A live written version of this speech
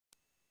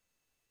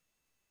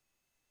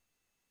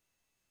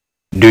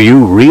Do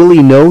you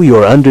really know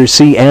your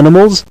undersea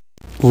animals?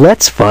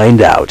 Let's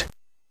find out.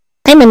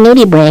 I'm a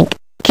nudibranch.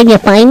 Can you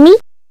find me?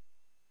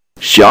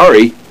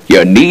 Sorry,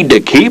 you need to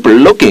keep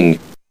looking.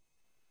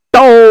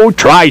 Oh,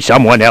 try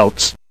someone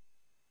else.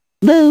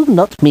 No,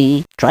 not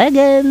me. Try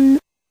again.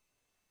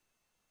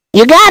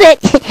 You got it!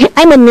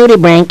 I'm a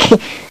nudibranch. Do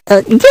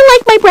you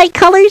like my bright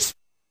colors?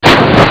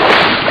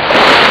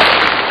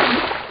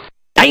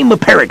 I'm a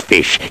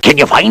parrotfish. Can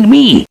you find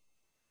me?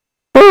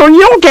 Oh,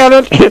 you'll get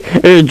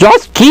it.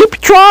 Just keep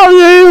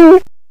trying.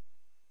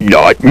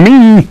 Not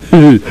me.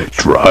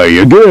 Try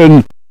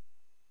again.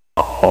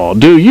 Oh,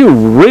 do you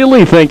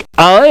really think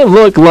I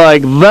look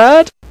like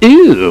that?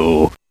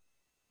 Ew.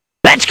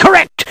 That's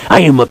correct. I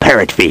am a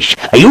parrotfish.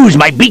 I use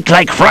my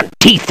beak-like front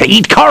teeth to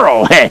eat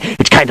coral.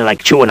 It's kind of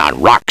like chewing on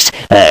rocks.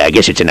 I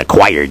guess it's an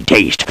acquired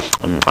taste.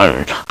 Oh,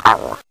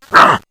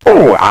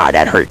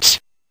 that hurts.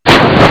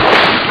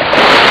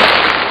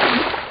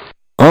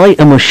 I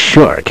am a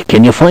shark.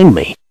 Can you find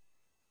me?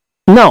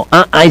 No,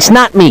 it's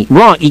not me.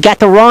 Wrong. You got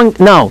the wrong...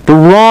 No, the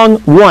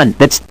wrong one.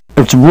 It's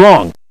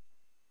wrong.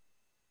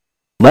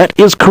 That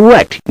is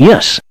correct.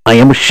 Yes, I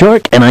am a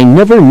shark and I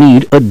never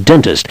need a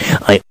dentist.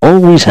 I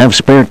always have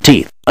spare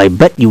teeth. I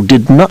bet you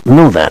did not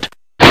know that.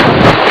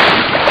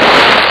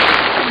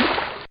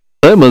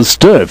 I'm a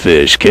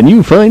starfish. Can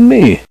you find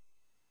me?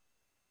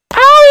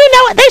 Oh, you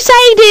know what they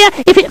say, dear.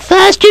 If at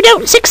first you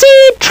don't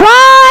succeed,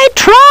 try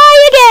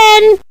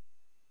again.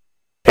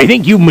 I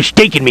think you've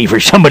mistaken me for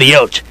somebody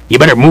else. You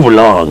better move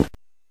along.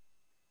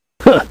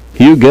 Huh,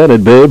 you got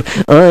it, babe.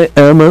 I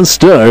am a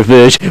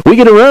starfish. We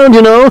get around,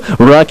 you know.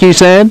 Rocky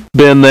sand,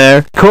 been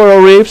there.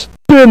 Coral reefs,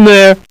 been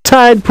there.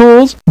 Tide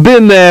pools,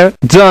 been there.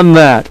 Done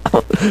that.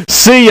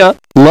 See ya.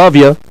 Love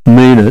ya.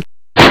 Mean it.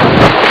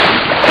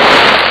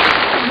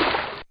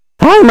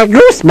 I'm a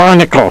goose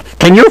barnacle.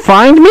 Can you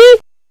find me?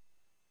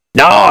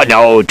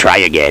 No, try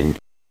again.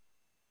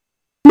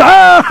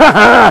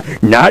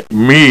 Not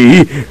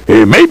me.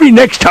 Maybe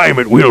next time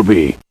it will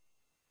be.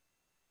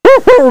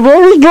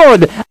 Very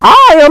good.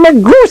 I am a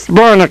goose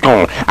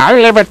barnacle. I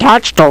live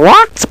attached to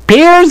rocks,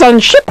 piers,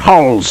 and ship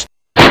hulls.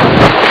 I'm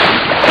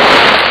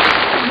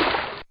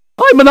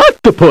an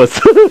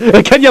octopus.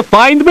 Can you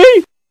find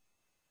me?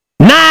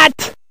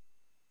 Not!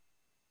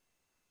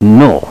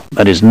 No,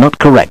 that is not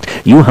correct.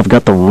 You have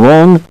got the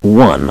wrong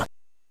one.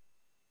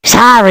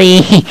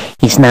 Sorry,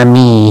 it's not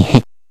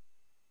me.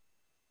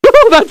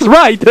 Oh, that's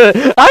right.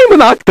 I'm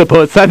an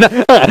octopus, and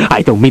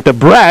I don't mean to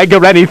brag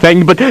or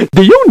anything, but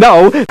do you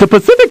know the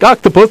Pacific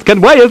octopus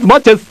can weigh as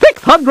much as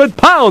 600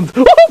 pounds?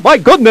 Oh, my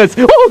goodness.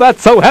 Oh,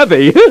 that's so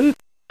heavy.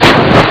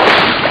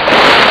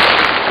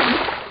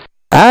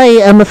 I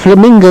am a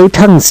flamingo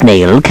tongue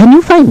snail. Can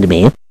you find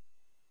me?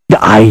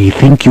 I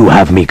think you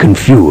have me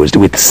confused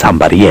with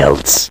somebody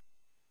else.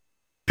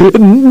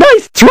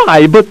 Nice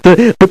try, but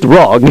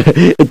wrong.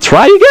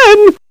 Try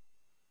again.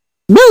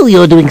 No,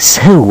 you're doing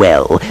so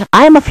well.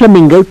 I am a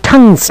flamingo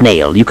tongue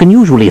snail. You can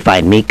usually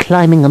find me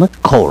climbing on a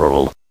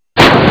coral.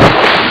 I'm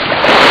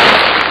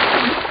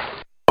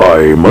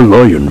a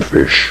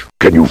lionfish.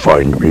 Can you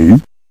find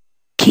me?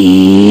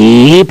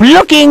 Keep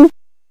looking.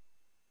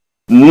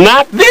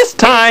 Not this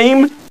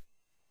time!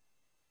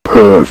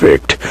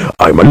 Perfect.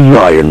 I'm a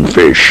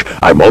lionfish.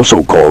 I'm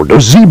also called a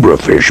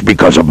zebrafish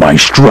because of my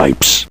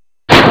stripes.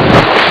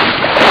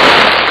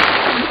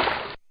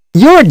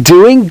 You're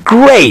doing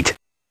great!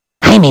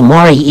 I'm a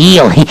moray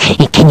eel.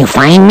 Can you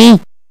find me?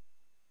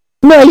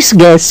 Nice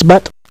guess,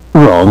 but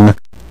wrong.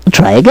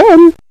 Try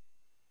again.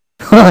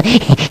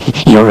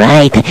 You're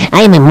right.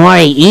 I'm a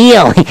moray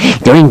eel.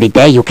 During the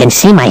day, you can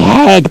see my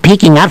head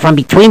peeking out from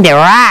between the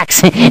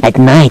rocks. At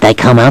night, I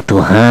come out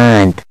to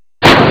hunt.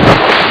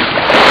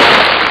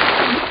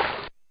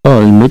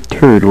 I'm a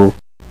turtle.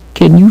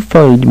 Can you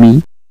find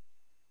me?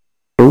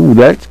 Oh,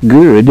 that's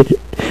good.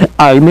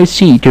 I'm a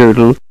sea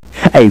turtle.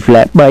 I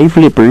flap my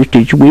flippers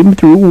to swim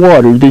through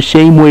water the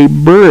same way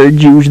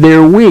birds use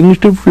their wings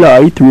to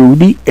fly through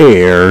the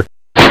air.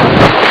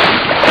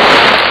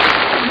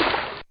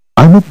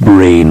 I'm a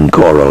brain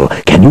coral.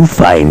 Can you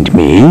find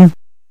me?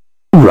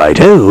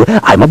 Righto,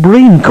 I'm a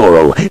brain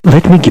coral.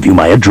 Let me give you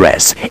my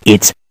address.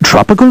 It's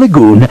Tropical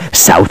Lagoon,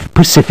 South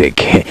Pacific.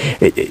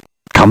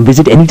 Come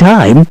visit any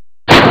time.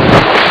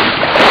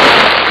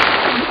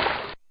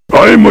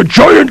 I'm a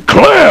giant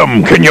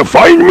clam. Can you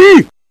find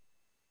me?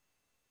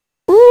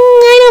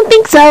 I don't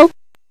think so.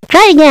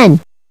 Try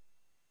again.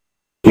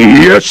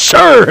 Yes,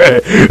 sir.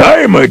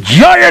 I'm a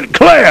giant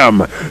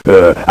clam.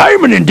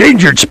 I'm an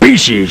endangered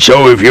species,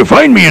 so if you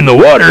find me in the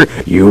water,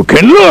 you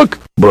can look,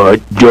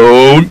 but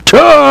don't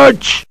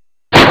touch.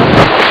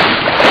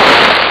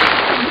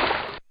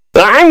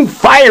 I'm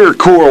fire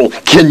coral.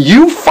 Can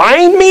you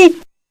find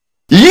me?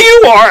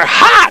 You are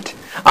hot!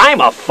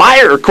 I'm a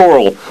fire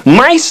coral.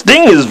 My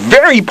sting is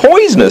very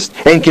poisonous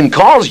and can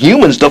cause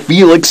humans to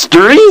feel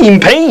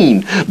extreme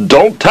pain.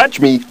 Don't touch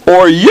me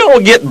or you'll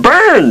get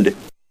burned.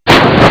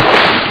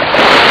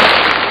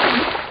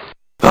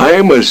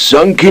 I'm a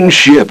sunken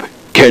ship.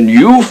 Can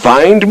you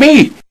find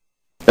me?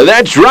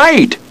 That's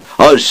right.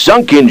 A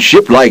sunken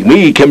ship like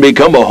me can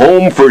become a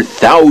home for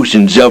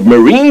thousands of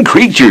marine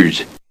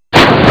creatures.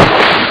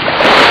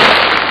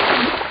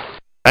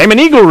 I'm an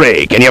eagle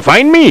ray. Can you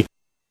find me?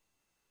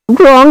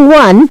 Wrong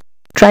one.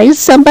 Try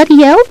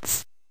somebody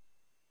else.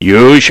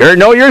 You sure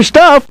know your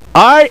stuff.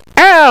 I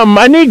am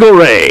an eagle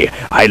ray.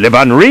 I live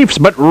on reefs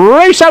but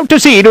race out to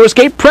sea to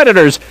escape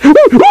predators.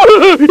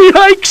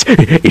 Yikes!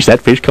 Is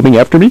that fish coming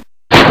after me?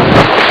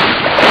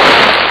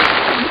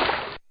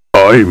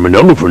 I'm an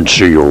elephant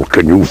seal.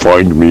 Can you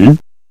find me?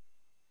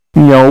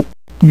 Nope,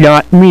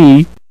 not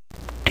me.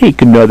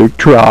 Take another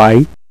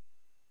try.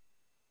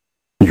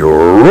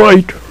 You're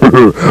right.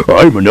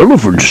 I'm an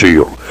elephant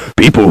seal.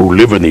 People who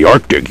live in the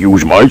Arctic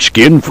use my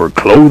skin for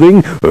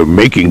clothing,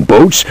 making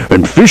boats,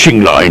 and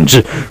fishing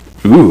lines.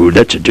 Ooh,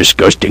 that's a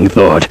disgusting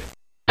thought.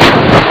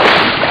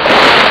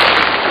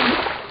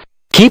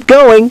 Keep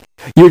going.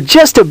 You're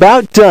just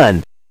about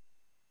done.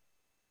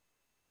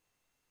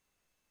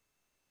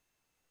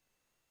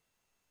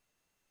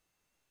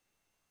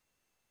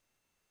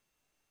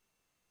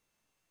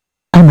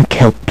 I'm a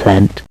kelp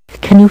plant.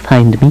 Can you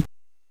find me?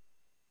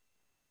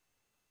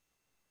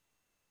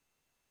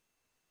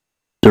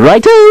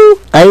 Righto!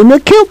 I'm a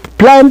kelp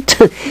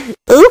plant.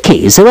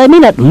 Okay, so I may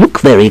not look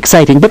very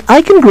exciting, but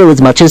I can grow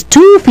as much as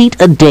 2 feet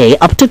a day,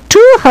 up to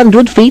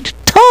 200 feet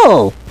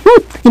tall.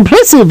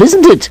 Impressive,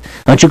 isn't it?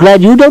 Aren't you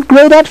glad you don't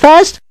grow that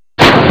fast?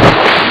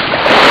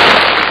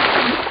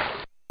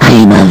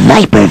 I'm a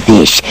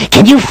viperfish.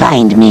 Can you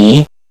find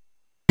me?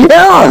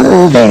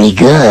 Oh, very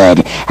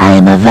good.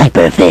 I'm a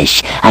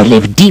viperfish. I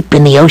live deep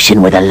in the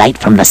ocean where the light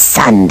from the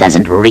sun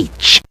doesn't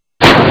reach.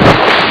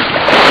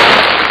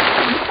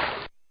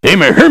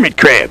 I'm a hermit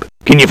crab.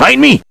 Can you find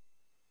me?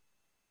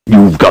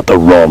 You've got the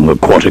wrong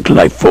aquatic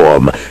life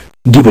form.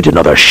 Give it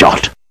another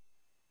shot.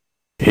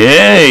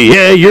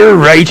 Yeah, you're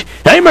right.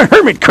 I'm a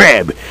hermit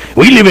crab.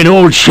 We live in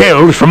old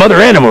shells from other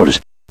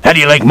animals. How do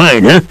you like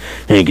mine, huh?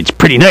 I think it's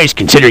pretty nice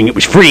considering it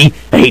was free.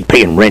 I hate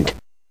paying rent.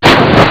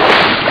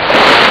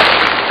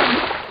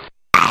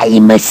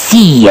 I'm a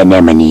sea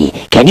anemone.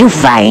 Can you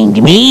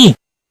find me?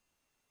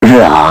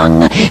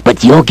 Wrong,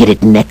 but you'll get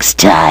it next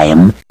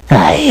time.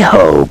 I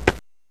hope.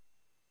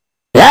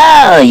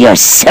 Oh, you're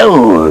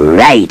so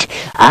right.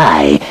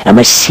 I am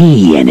a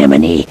sea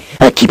anemone.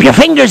 Keep your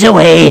fingers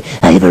away.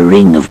 I have a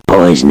ring of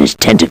poisonous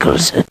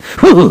tentacles.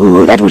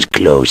 Ooh, that was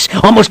close.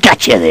 Almost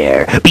got you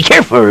there. Be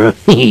careful.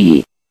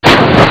 I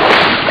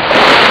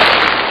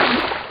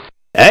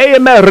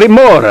am a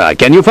remora.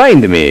 Can you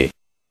find me?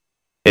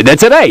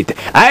 That's right.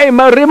 I'm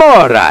a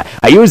remora.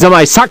 I use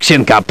my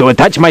suction cup to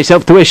attach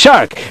myself to a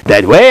shark.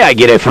 That way I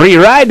get a free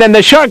ride and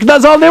the shark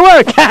does all the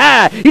work.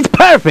 Ha! It's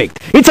perfect.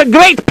 It's a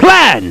great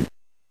plan.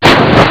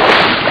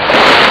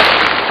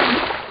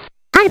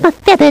 I'm a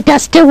feather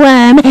duster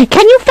worm.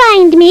 Can you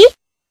find me?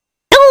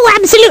 Oh,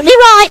 absolutely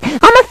right.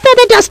 I'm a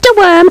feather duster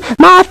worm.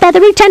 My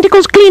feathery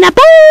tentacles clean up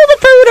all the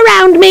food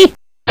around me.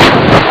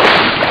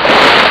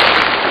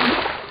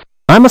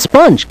 I'm a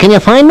sponge. Can you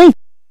find me?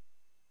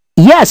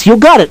 Yes, you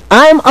got it.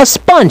 I'm a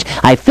sponge.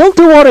 I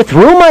filter water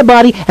through my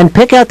body and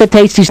pick out the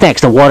tasty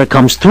snacks. The water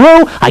comes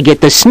through, I get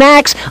the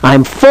snacks,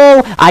 I'm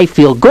full, I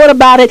feel good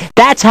about it.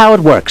 That's how it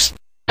works.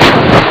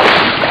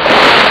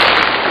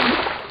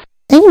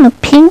 I'm a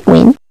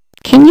penguin.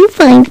 Can you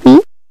find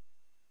me?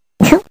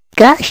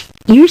 Gosh,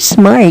 you're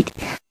smart.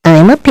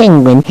 I'm a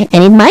penguin,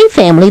 and in my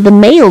family the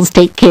males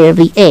take care of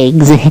the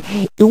eggs.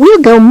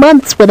 We'll go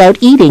months without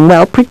eating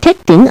while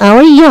protecting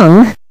our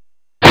young.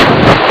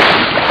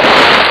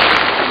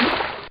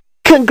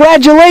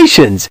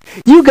 Congratulations!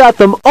 You got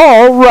them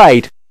all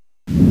right.